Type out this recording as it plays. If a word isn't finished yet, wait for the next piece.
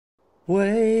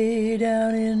Way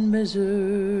down in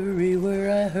Missouri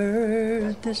where I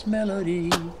heard this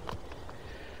melody,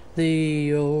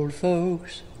 the old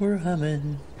folks were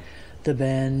humming, the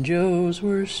banjos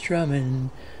were strumming,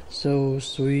 so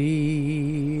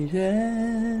sweet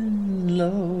and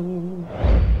low.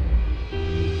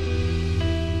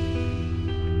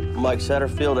 Mike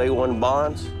Satterfield, A1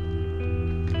 Bonds.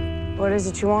 What is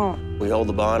it you want? We hold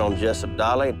the bond on Jessup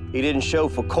Dolly. He didn't show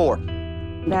for court.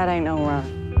 That ain't no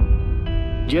run.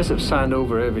 Jessup signed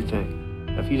over everything.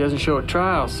 If he doesn't show at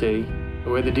trial, see,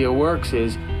 the way the deal works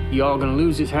is you all gonna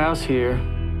lose his house here.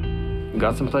 You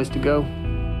got someplace to go?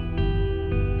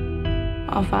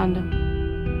 I'll find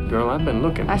him. Girl, I've been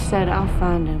looking. I said I'll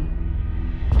find him.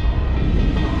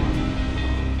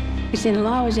 His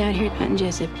in-law was out here hunting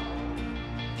Jessup.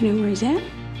 You know where he's at?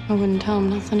 I wouldn't tell him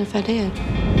nothing if I did.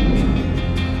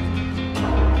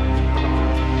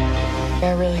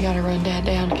 I really gotta run Dad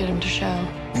down to get him to show.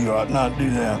 You ought not do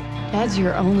that. Dad's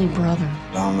your only brother.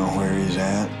 I don't know where he's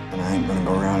at, and I ain't gonna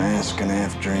go around asking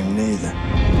after him neither.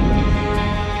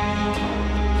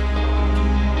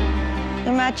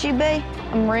 Who might you be?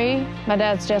 I'm Ree. My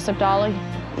dad's Jessup Dolly.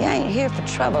 You ain't here for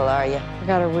trouble, are you? I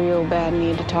got a real bad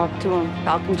need to talk to him.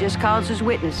 Talking just causes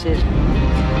witnesses.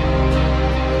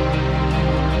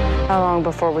 How long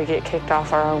before we get kicked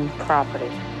off our own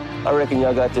property? I reckon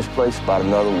y'all got this place about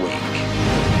another week.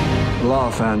 The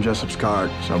law found Jessup's card.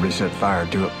 Somebody set fire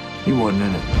to it. He wasn't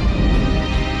in it.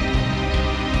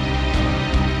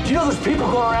 Do you know there's people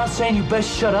going around saying you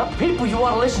best shut up? People you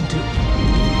want to listen to.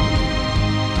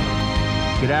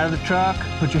 Get out of the truck,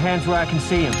 put your hands where I can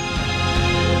see him.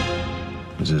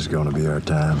 Is this gonna be our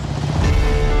time?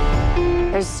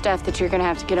 There's stuff that you're gonna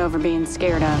have to get over being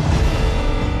scared of.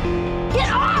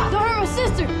 Get off! Don't hurt my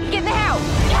sister! Get in the house!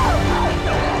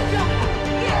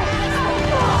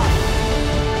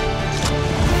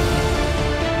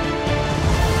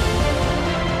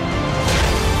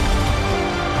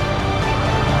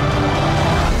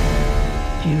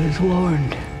 You was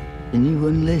warned, and you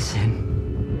wouldn't listen.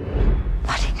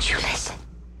 Why didn't you listen?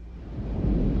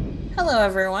 Hello,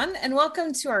 everyone, and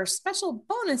welcome to our special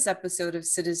bonus episode of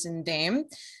Citizen Dame.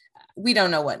 We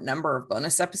don't know what number of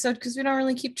bonus episode because we don't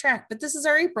really keep track, but this is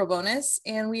our April bonus,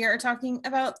 and we are talking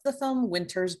about the film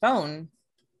Winter's Bone,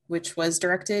 which was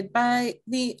directed by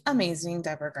the amazing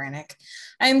Deborah Granick.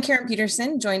 I am Karen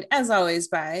Peterson, joined as always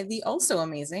by the also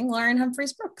amazing Lauren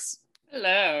Humphreys Brooks.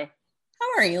 Hello. How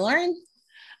are you, Lauren?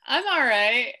 I'm all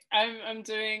right. I'm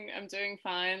doing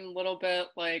fine. A little bit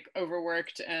like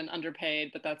overworked and underpaid,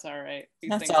 but that's all right.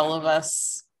 That's all of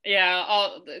us. Yeah,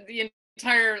 all the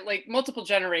entire like multiple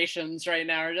generations right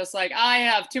now are just like, I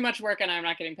have too much work and I'm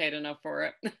not getting paid enough for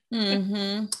it.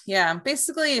 Mm-hmm. Yeah,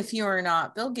 basically, if you are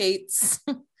not Bill Gates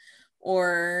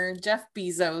or Jeff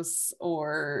Bezos,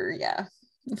 or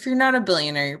if you're not a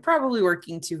billionaire, you're probably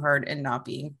working too hard and not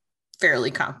being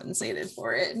fairly compensated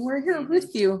for it. And we're here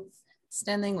with you.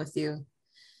 Standing with you,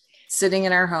 sitting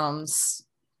in our homes,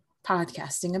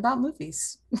 podcasting about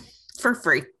movies for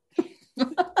free.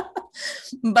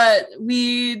 But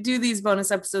we do these bonus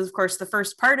episodes. Of course, the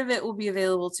first part of it will be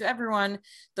available to everyone.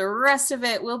 The rest of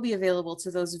it will be available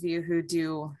to those of you who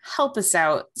do help us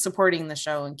out supporting the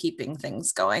show and keeping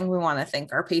things going. We want to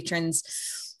thank our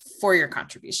patrons for your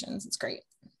contributions. It's great.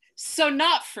 So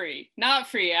not free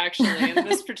actually in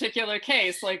this particular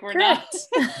case. Like we're not.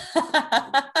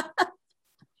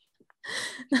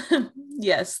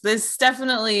 Yes, this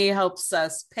definitely helps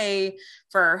us pay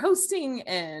for our hosting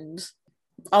and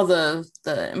all the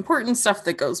important stuff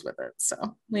that goes with it.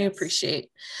 So we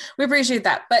appreciate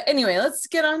that. But anyway, let's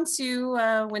get on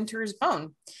to Winter's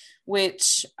Bone,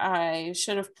 which I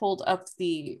should have pulled up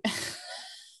the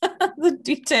the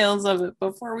details of it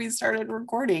before we started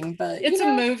recording. But it's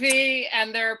a movie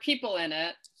and there are people in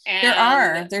it.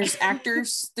 And there's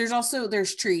actors.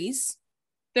 There's trees.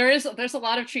 There's a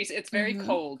lot of trees. It's very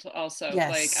cold also.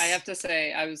 Yes. Like I have to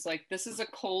say, I was like, this is a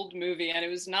cold movie, and it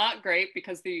was not great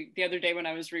because the other day when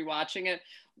I was rewatching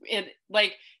it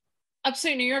like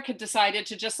upstate New York had decided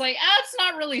to just like, it's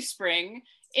not really spring,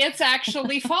 it's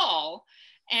actually fall,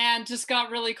 and just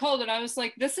got really cold. And I was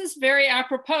like, this is very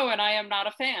apropos, and I am not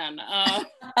a fan.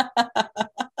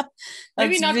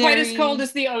 Maybe not quite as cold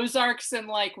as the Ozarks in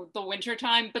like the winter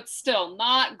time, but still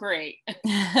not great.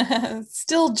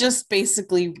 Still just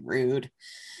basically rude.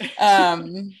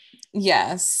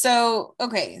 Yeah. So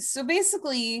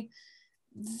basically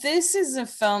this is a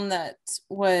film that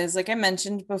was, like I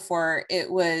mentioned before,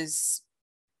 it was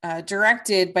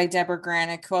directed by Deborah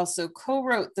Granick, who also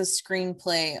co-wrote the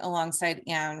screenplay alongside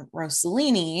Anne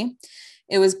Rossellini.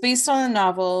 It was based on a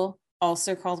novel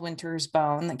also called Winter's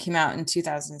Bone, that came out in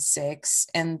 2006,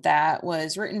 and that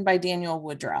was written by Daniel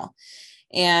Woodrell.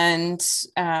 And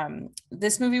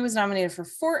this movie was nominated for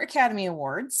 4 Academy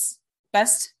Awards: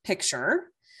 Best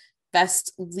Picture,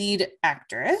 Best Lead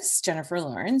Actress, Jennifer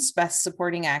Lawrence, Best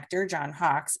Supporting Actor, John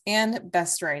Hawkes, and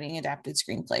Best Writing Adapted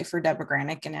Screenplay for Deborah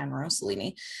Granick and Anne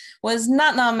Rossellini. Was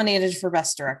not nominated for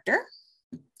Best Director,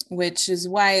 which is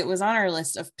why it was on our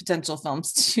list of potential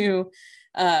films to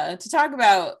talk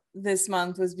about this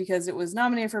month, was because it was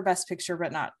nominated for Best Picture,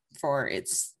 but not for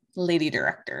its lady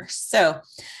director. So,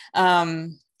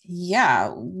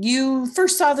 yeah, you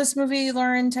first saw this movie,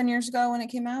 Lauren, 10 years ago when it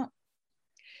came out?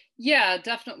 Yeah,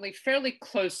 definitely fairly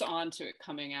close on to it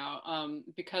coming out.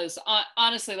 Because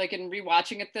honestly, like in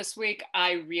rewatching it this week,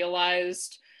 I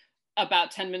realized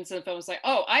about 10 minutes in the film, I was like,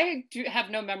 oh, I do have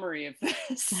no memory of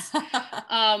this.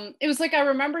 It was like, I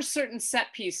remember certain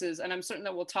set pieces, and I'm certain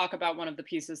that we'll talk about one of the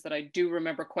pieces that I do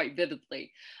remember quite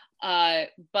vividly.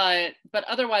 But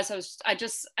otherwise I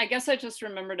guess I just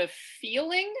remembered a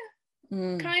feeling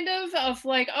kind of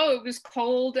like, oh, it was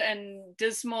cold and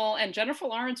dismal, and Jennifer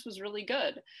Lawrence was really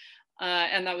good.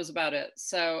 And that was about it.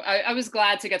 So I was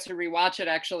glad to get to rewatch it,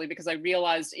 actually, because I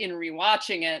realized in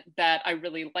rewatching it that I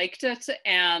really liked it,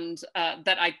 and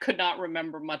that I could not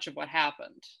remember much of what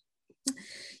happened.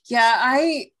 Yeah,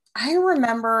 I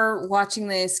remember watching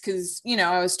this because, you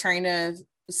know, I was trying to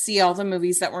see all the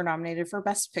movies that were nominated for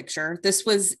Best Picture. This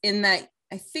was in that,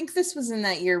 I think this was in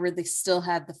that year where they still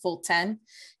had the full 10.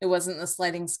 It wasn't the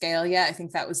sliding scale yet. I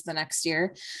think that was the next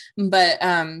year. But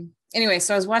anyway,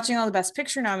 so I was watching all the Best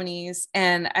Picture nominees,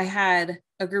 and I had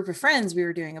a group of friends. We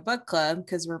were doing a book club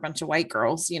because we're a bunch of white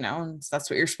girls, you know, and that's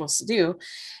what you're supposed to do.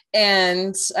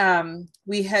 And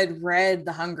we had read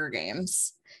The Hunger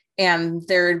Games, and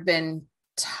there had been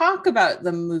talk about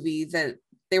the movie, that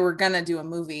they were going to do a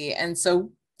movie. And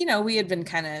so, you know, we had been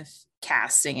kind of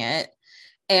casting it.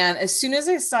 And as soon as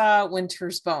I saw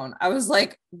Winter's Bone, I was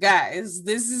like, guys,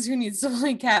 this is who needs to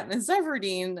play Katniss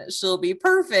Everdeen. She'll be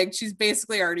perfect. She's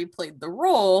basically already played the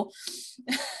role.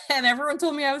 And everyone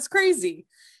told me I was crazy.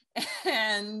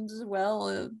 And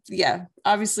well, yeah,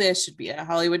 obviously I should be a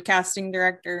Hollywood casting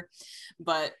director,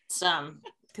 but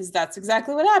because that's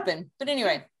exactly what happened. But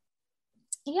anyway,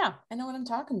 yeah, I know what I'm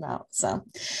talking about. So,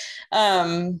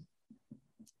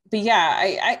 but yeah,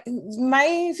 I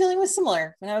my feeling was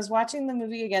similar when I was watching the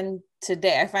movie again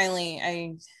today. I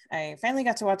finally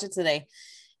got to watch it today.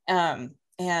 And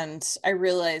I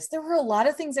realized there were a lot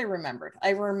of things I remembered. I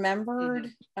remembered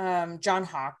John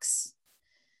Hawkes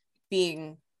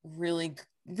being really,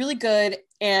 really good.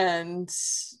 And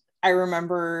I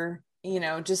remember, you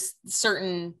know, just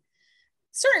certain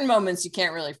moments you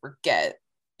can't really forget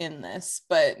in this,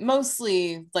 but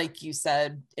mostly, like you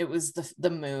said, it was the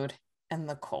mood and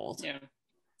the cold. Yeah,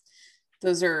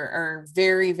 those are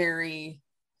very, very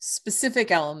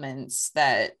specific elements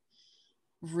that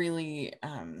really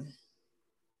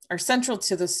are central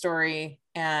to the story,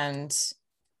 and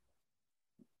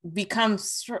they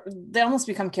almost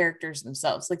become characters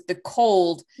themselves. Like the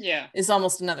cold is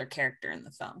almost another character in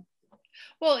the film.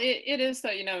 Well, it is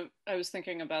that, you know, I was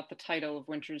thinking about the title of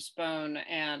Winter's Bone,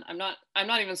 and I'm not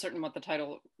even certain where the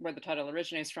title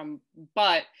originates from,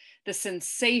 but the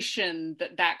sensation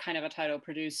that kind of a title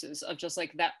produces, of just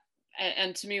like that.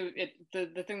 And to me,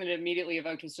 the thing that it immediately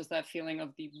evoked was just that feeling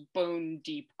of the bone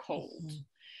deep cold,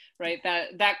 right?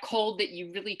 That cold that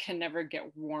you really can never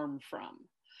get warm from.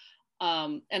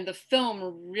 And the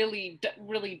film really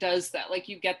does that. Like,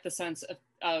 you get the sense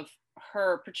of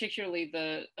her, particularly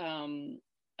the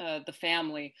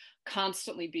family,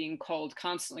 constantly being cold,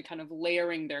 constantly kind of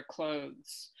layering their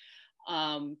clothes,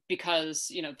 because,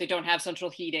 you know, they don't have central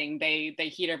heating. They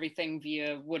heat everything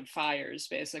via wood fires,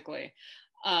 basically,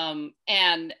 and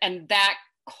that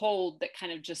cold that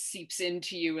kind of just seeps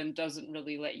into you and doesn't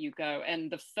really let you go.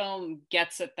 And the film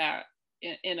gets at that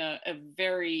in a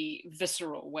very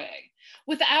visceral way,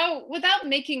 without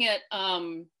making it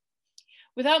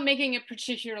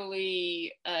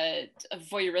particularly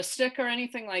voyeuristic or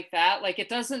anything like that. Like, it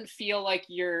doesn't feel like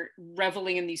you're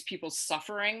reveling in these people's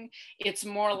suffering. It's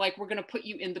more like, we're going to put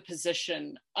you in the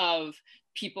position of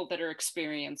people that are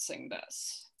experiencing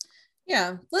this.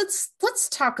 Yeah, let's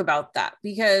talk about that,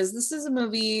 because this is a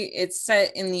movie, it's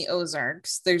set in the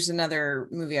Ozarks. There's another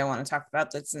movie I want to talk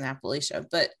about that's in Appalachia,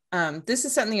 but this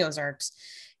is set in the Ozarks,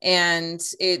 and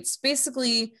it's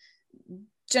basically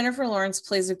Jennifer Lawrence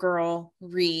plays a girl,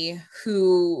 Rhee,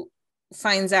 who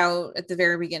finds out at the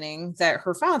very beginning that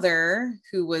her father,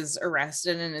 who was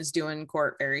arrested and is due in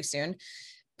court very soon,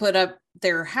 put up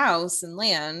their house and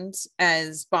land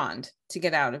as bond to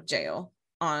get out of jail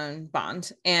on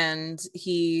bond. And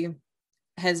he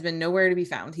has been nowhere to be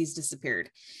found. He's disappeared.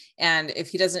 And if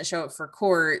he doesn't show up for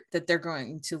court, that they're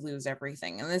going to lose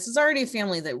everything. And this is already a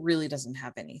family that really doesn't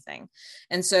have anything.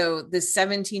 And so this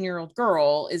 17-year-old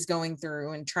girl is going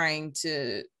through and trying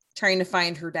to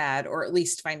find her dad, or at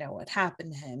least find out what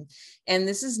happened to him. And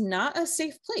this is not a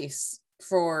safe place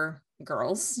for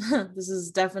girls. This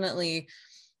is definitely,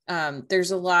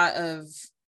 there's a lot of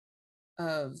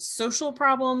social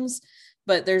problems,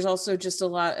 but there's also just a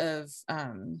lot of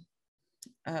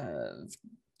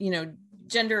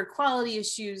gender equality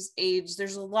issues, age.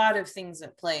 There's a lot of things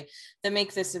at play that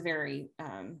make this a very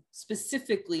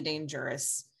specifically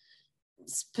dangerous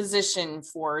position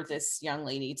for this young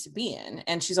lady to be in.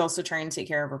 And she's also trying to take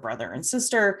care of her brother and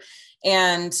sister.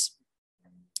 And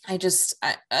I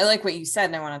like what you said,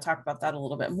 and I want to talk about that a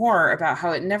little bit more, about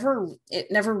how it never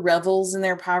revels in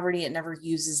their poverty. It never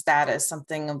uses that as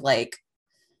something of like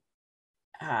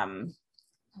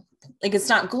it's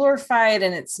not glorified,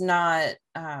 and it's not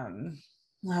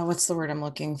what's the word I'm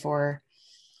looking for?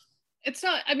 It's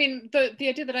not, I mean, the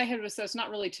idea that I had was that it's not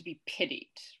really to be pitied,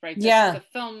 right? The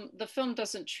film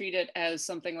doesn't treat it as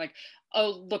something like,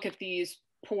 oh, look at these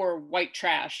poor white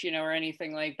trash, or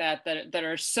anything like that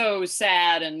are so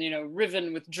sad and,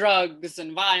 riven with drugs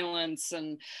and violence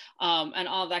and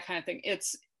all that kind of thing.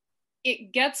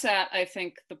 It gets at, I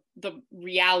think, the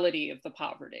reality of the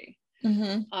poverty.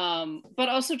 Mm-hmm. But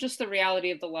also just the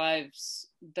reality of the lives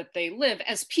that they live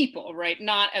as people, right?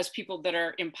 Not as people that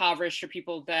are impoverished or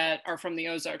people that are from the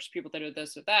Ozarks, people that are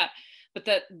this or that, but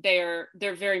that they're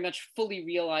very much fully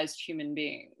realized human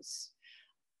beings.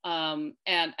 And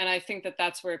I think that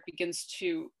that's where it begins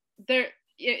to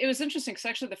it was interesting because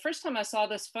actually the first time I saw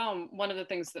this film, one of the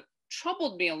things that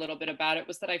troubled me a little bit about it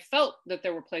was that I felt that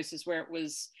there were places where it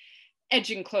was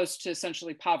edging close to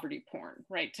essentially poverty porn,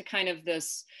 right? To kind of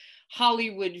this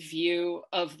Hollywood view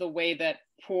of the way that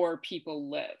poor people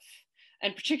live.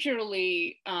 And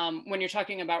particularly when you're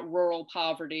talking about rural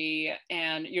poverty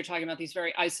and you're talking about these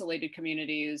very isolated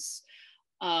communities.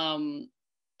 And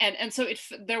so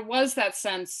there was that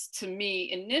sense to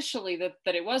me initially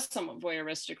that it was somewhat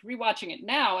voyeuristic. Rewatching it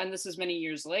now, and this is many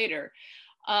years later,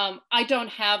 I don't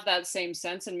have that same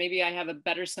sense, and maybe I have a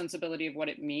better sensibility of what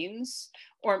it means,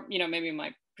 or maybe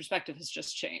my perspective has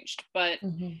just changed. But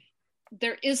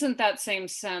there isn't that same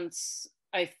sense,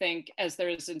 I think, as there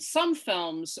is in some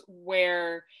films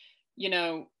where,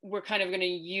 we're kind of going to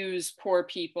use poor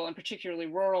people and particularly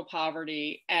rural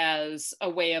poverty as a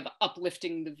way of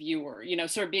uplifting the viewer,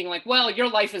 sort of being like, well, your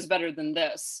life is better than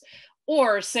this,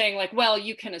 or saying like, well,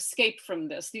 you can escape from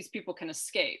this. These people can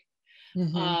escape.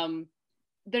 Mm-hmm.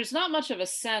 There's not much of a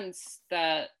sense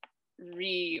that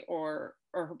Ree or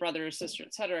her brother or sister,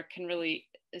 et cetera, can really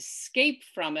escape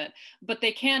from it, but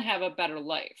they can have a better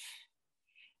life.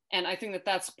 And I think that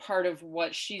that's part of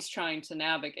what she's trying to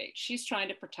navigate. She's trying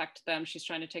to protect them. She's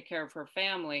trying to take care of her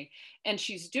family. And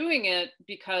she's doing it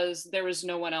because there is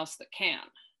no one else that can.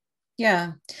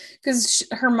 Yeah, because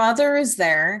her mother is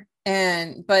there,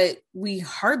 but we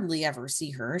hardly ever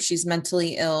see her. She's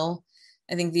mentally ill.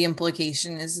 I think the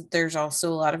implication is that there's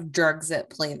also a lot of drugs at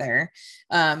play there.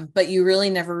 But you really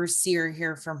never see or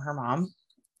hear from her mom.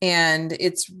 And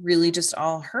it's really just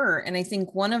all her. And I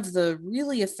think one of the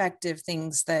really effective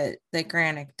things that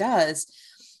Granick does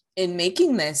in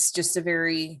making this just a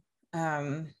very,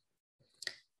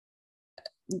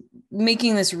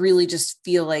 making this really just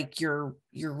feel like you're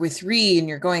with Ree and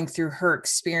you're going through her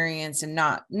experience and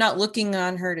not looking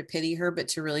on her to pity her, but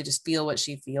to really just feel what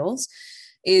she feels,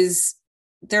 is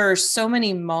there are so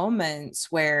many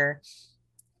moments where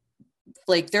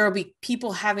like there will be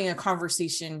people having a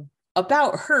conversation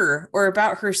about her or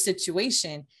about her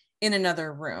situation in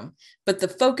another room, but the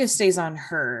focus stays on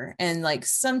her. And like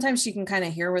sometimes she can kind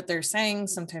of hear what they're saying,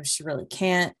 sometimes she really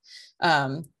can't.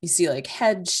 You see like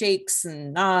head shakes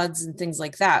and nods and things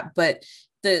like that, but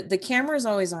the camera is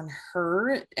always on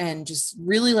her and just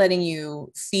really letting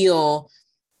you feel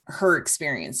her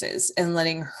experiences and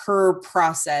letting her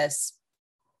process,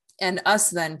 and us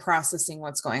then processing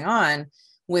what's going on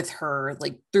with her,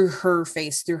 like through her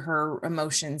face, through her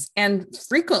emotions, and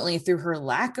frequently through her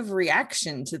lack of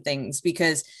reaction to things,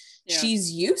 because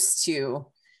she's used to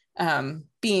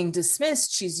being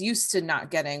dismissed. She's used to not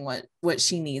getting what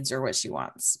she needs or what she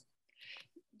wants.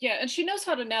 Yeah, and she knows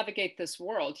how to navigate this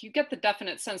world. You get the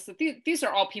definite sense that these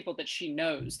are all people that she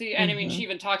knows. And I mean, she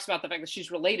even talks about the fact that she's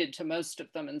related to most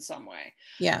of them in some way.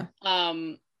 Yeah.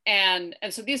 And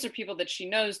so these are people that she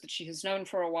knows, that she has known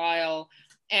for a while.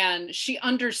 And she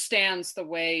understands the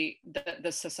way that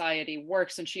the society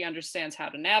works, and she understands how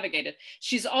to navigate it.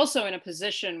 She's also in a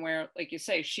position where, like you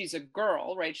say, she's a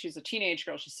girl, right? She's a teenage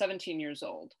girl. She's 17 years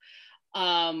old.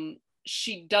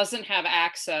 she doesn't have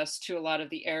access to a lot of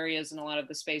the areas and a lot of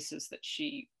the spaces that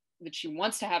she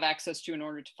wants to have access to in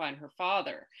order to find her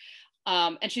father.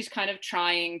 And she's kind of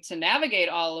trying to navigate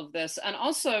all of this. And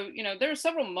also, you know, there are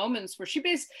several moments where she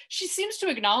seems to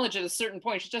acknowledge at a certain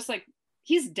point, she's just like,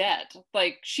 he's dead.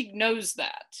 Like, she knows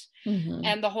that. Mm-hmm.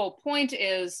 And the whole point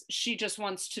is she just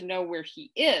wants to know where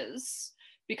he is,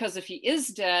 because if he is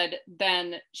dead,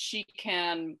 then she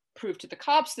can prove to the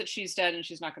cops that she's dead and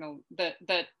she's not going to,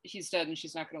 that he's dead and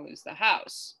she's not going to lose the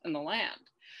house and the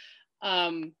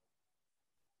land.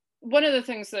 One of the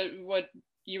things that what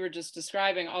you were just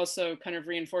describing also kind of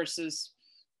reinforces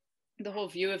the whole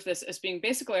view of this as being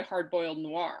basically a hard-boiled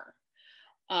noir.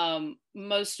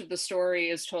 Most of the story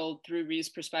is told through Rhee's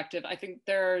perspective. I think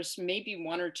there's maybe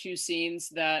one or two scenes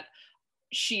that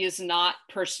she is not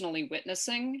personally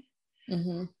witnessing.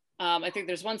 Mm-hmm. I think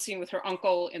there's one scene with her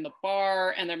uncle in the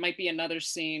bar, and there might be another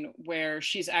scene where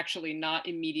she's actually not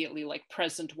immediately like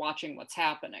present watching what's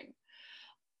happening.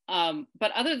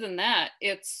 But other than that,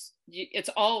 it's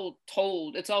all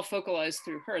told, it's all focalized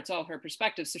through her, it's all her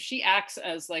perspective. So she acts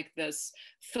as like this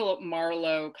Philip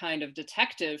Marlowe kind of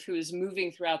detective who is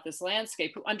moving throughout this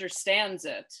landscape, who understands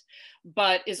it,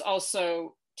 but is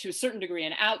also to a certain degree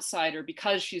an outsider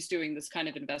because she's doing this kind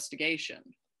of investigation.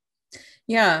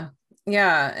 Yeah.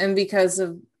 And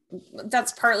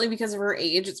that's partly because of her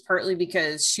age. It's partly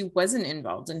because she wasn't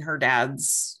involved in her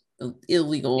dad's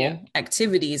illegal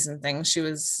activities and things. She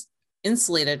was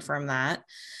insulated from that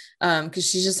because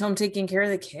she's just home taking care of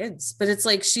the kids. But it's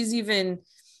like she's even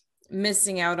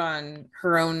missing out on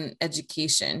her own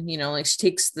education. You know, like she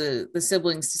takes the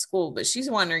siblings to school, but she's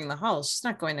wandering the halls. She's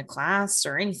not going to class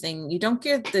or anything. You don't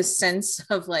get this sense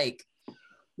of like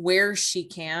where she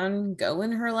can go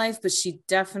in her life, but she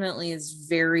definitely is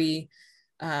very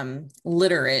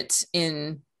literate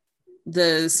in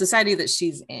the society that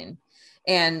she's in.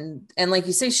 And like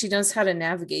you say, she knows how to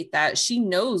navigate that. She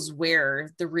knows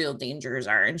where the real dangers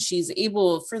are, and she's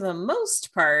able, for the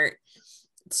most part,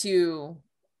 to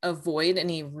avoid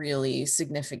any really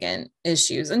significant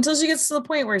issues until she gets to the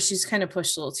point where she's kind of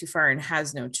pushed a little too far and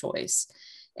has no choice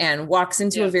and walks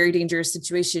into a very dangerous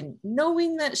situation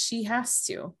knowing that she has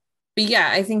to. But yeah,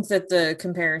 I think that the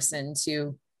comparison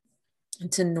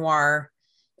to noir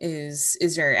is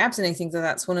very apt. And I think that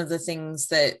that's one of the things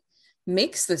that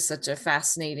makes this such a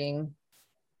fascinating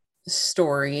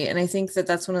story. And I think that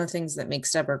that's one of the things that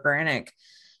makes Deborah Granick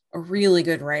a really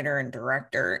good writer and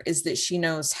director, is that she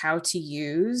knows how to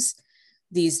use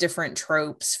these different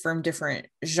tropes from different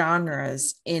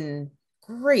genres in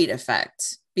great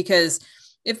effect. Because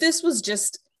if this was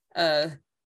just a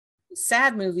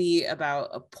sad movie about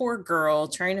a poor girl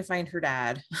trying to find her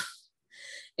dad,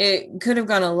 it could have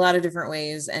gone a lot of different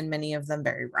ways, and many of them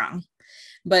very wrong.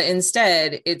 But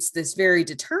instead, it's this very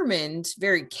determined,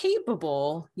 very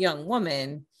capable young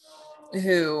woman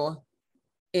who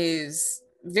is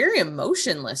very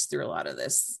emotionless through a lot of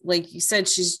this. Like you said,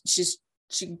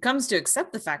 she comes to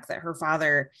accept the fact that her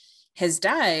father has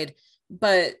died,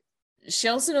 but she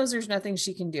also knows there's nothing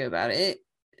she can do about it.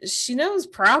 She knows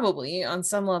probably on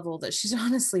some level that she's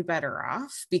honestly better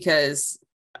off, because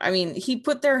I mean, he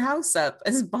put their house up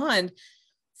as bond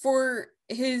for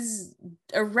his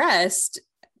arrest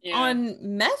on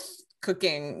meth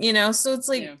cooking, you know? So it's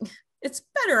like, it's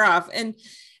better off. And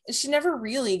she never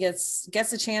really gets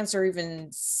a chance or even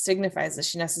signifies that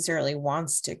she necessarily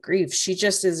wants to grieve. She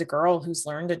just is a girl who's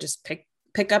learned to just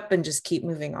pick up and just keep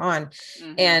moving on.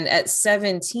 Mm-hmm. And at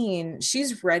 17,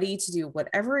 she's ready to do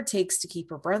whatever it takes to keep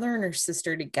her brother and her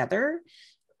sister together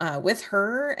with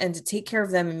her, and to take care of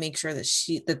them and make sure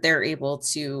that they're able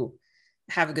to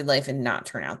have a good life and not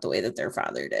turn out the way that their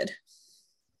father did.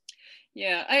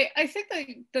 Yeah, I think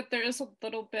that there is a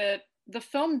little bit, the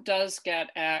film does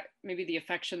get at maybe the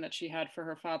affection that she had for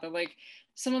her father, like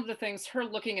some of the things, her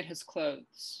looking at his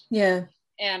clothes. Yeah.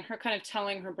 And her kind of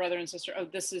telling her brother and sister, oh,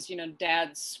 this is, you know,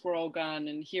 dad's squirrel gun,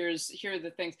 and here are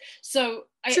the things. So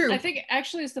I think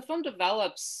actually as the film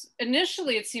develops,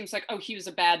 initially it seems like, oh, he was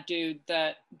a bad dude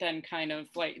that then kind of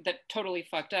like, that totally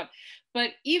fucked up.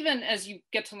 But even as you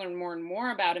get to learn more and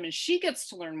more about him, and she gets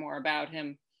to learn more about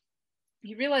him,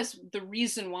 you realize the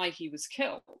reason why he was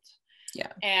killed.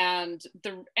 Yeah. And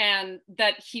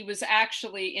that he was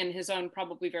actually, in his own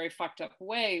probably very fucked up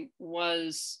way,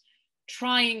 was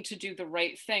trying to do the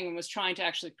right thing and was trying to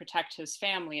actually protect his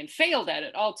family, and failed at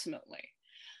it ultimately.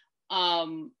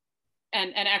 And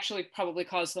actually probably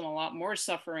caused them a lot more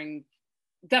suffering,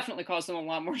 definitely caused them a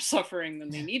lot more suffering than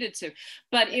they needed to.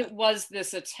 But it was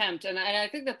this attempt. And I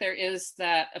think that there is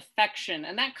that affection,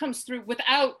 and that comes through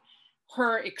without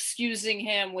her excusing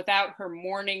him, without her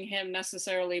mourning him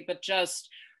necessarily, but just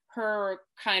her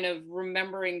kind of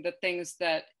remembering the things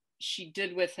that she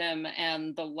did with him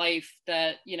and the life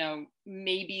that, you know,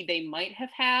 maybe they might have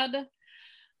had.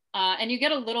 And you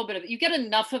get a little bit of, you get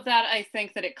enough of that, I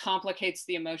think, that it complicates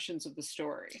the emotions of the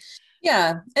story.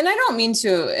 Yeah. And I don't mean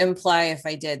to imply, if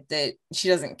I did, that she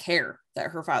doesn't care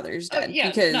that her father's dead.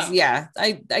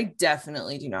 I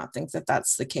definitely do not think that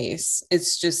that's the case.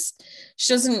 It's just,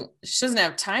 she doesn't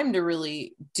have time to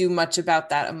really do much about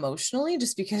that emotionally,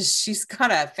 just because she's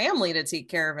got a family to take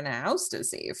care of and a house to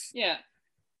save. Yeah.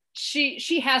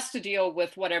 She has to deal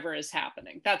with whatever is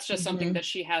happening. That's just something that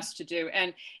she has to do.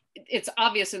 And it's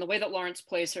obvious in the way that Lawrence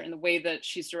plays her, in the way that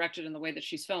she's directed, in the way that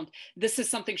she's filmed. This is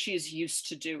something she is used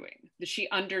to doing. That she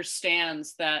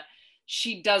understands that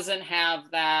she doesn't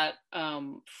have that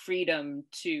freedom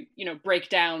to, you know, break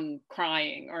down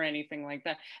crying or anything like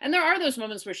that. And there are those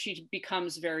moments where she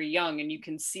becomes very young, and you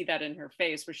can see that in her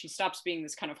face, where she stops being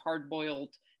this kind of hard-boiled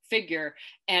figure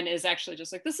and is actually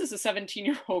just like, this is a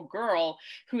 17-year-old girl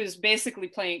who is basically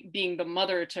being the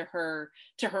mother to her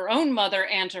own mother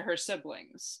and to her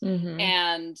siblings.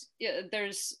 And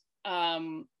there's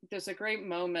a great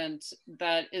moment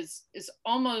that is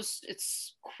almost,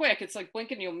 it's quick, it's like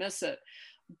blink and you'll miss it,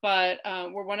 but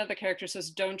where one of the characters says,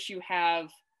 "Don't you have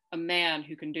a man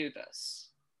who can do this?"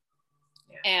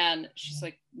 And she's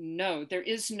like, "No, there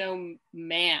is no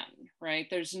man, right?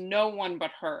 There's no one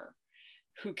but her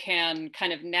who can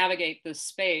kind of navigate this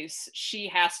space. She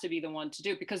has to be the one to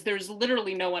do it, because there's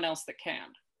literally no one else that can."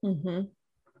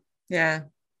 Yeah.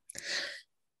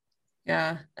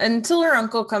 Until her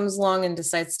uncle comes along and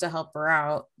decides to help her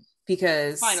out,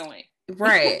 because finally.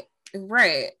 Right.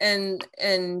 And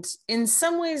in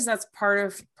some ways that's part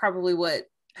of probably what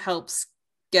helps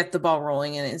get the ball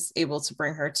rolling and is able to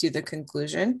bring her to the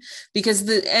conclusion, because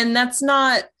that's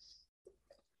not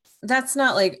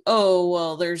like, oh,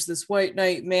 well, there's this white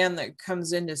knight man that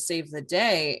comes in to save the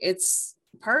day. It's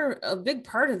a big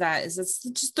part of that is it's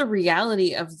just the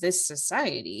reality of this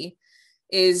society,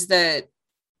 is that,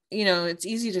 you know, it's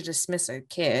easy to dismiss a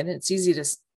kid. It's easy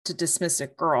to dismiss a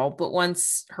girl. But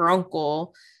once her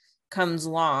uncle comes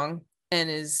along and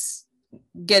is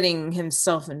getting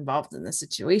himself involved in the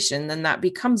situation, then that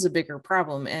becomes a bigger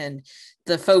problem. And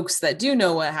the folks that do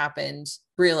know what happened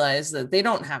realize that they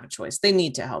don't have a choice. They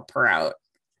need to help her out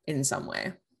in some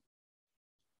way.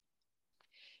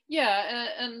 Yeah,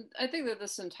 and I think that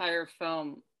this entire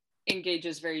film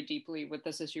engages very deeply with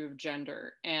this issue of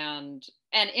gender, and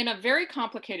in a very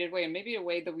complicated way, and maybe a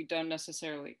way that we don't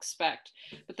necessarily expect,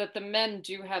 but that the men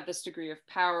do have this degree of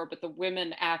power, but the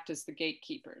women act as the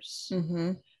gatekeepers.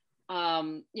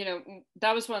 You know,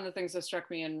 that was one of the things that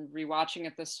struck me in rewatching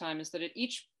it this time, is that at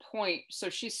each point, so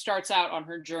she starts out on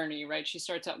her journey, right? She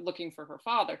starts out looking for her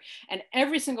father, and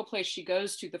every single place she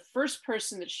goes to, the first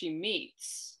person that she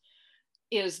meets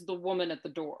is the woman at the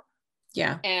door.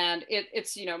 Yeah. And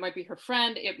it's, you know, it might be her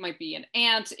friend, it might be an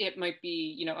aunt, it might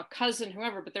be, you know, a cousin,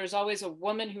 whoever, but there's always a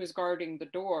woman who is guarding the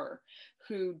door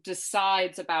who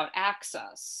decides about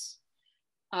access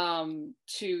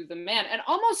to the man. And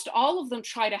almost all of them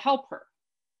try to help her.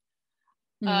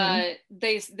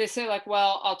 They say like,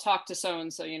 well, I'll talk to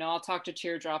so-and-so, you know, I'll talk to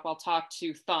Teardrop, I'll talk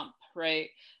to Thump, right?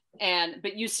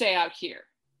 But you stay out here.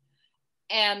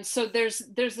 And so there's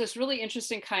this really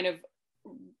interesting kind of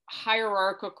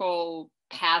hierarchical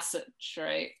passage,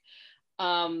 right?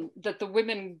 That the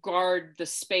women guard the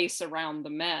space around the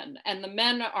men, and the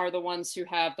men are the ones who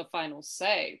have the final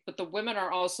say, but the women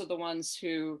are also the ones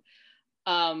who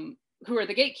are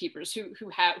the gatekeepers, who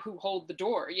hold the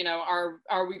door. You know,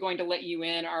 are we going to let you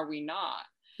in? Are we not?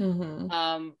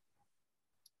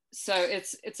 So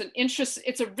it's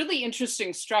a really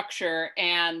interesting structure,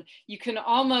 and you can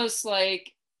almost like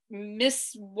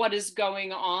miss what is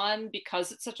going on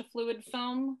because it's such a fluid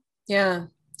film. Yeah.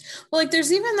 Well, like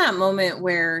there's even that moment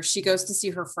where she goes to see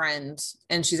her friend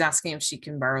and she's asking if she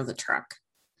can borrow the truck,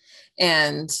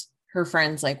 and her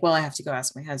friend's like, well, I have to go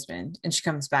ask my husband. And she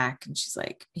comes back and she's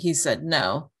like, he said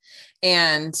no.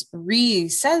 And Ree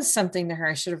says something to her.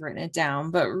 I should have written it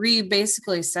down, but Ree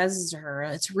basically says to her,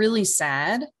 it's really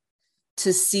sad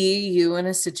to see you in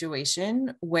a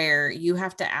situation where you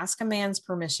have to ask a man's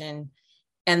permission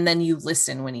and then you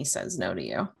listen when he says no to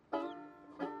you.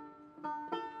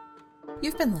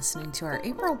 You've been listening to our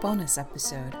April bonus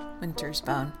episode, Winter's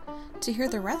Bone. To hear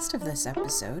the rest of this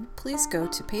episode, please go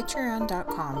to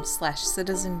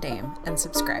patreon.com/citizendame and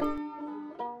subscribe.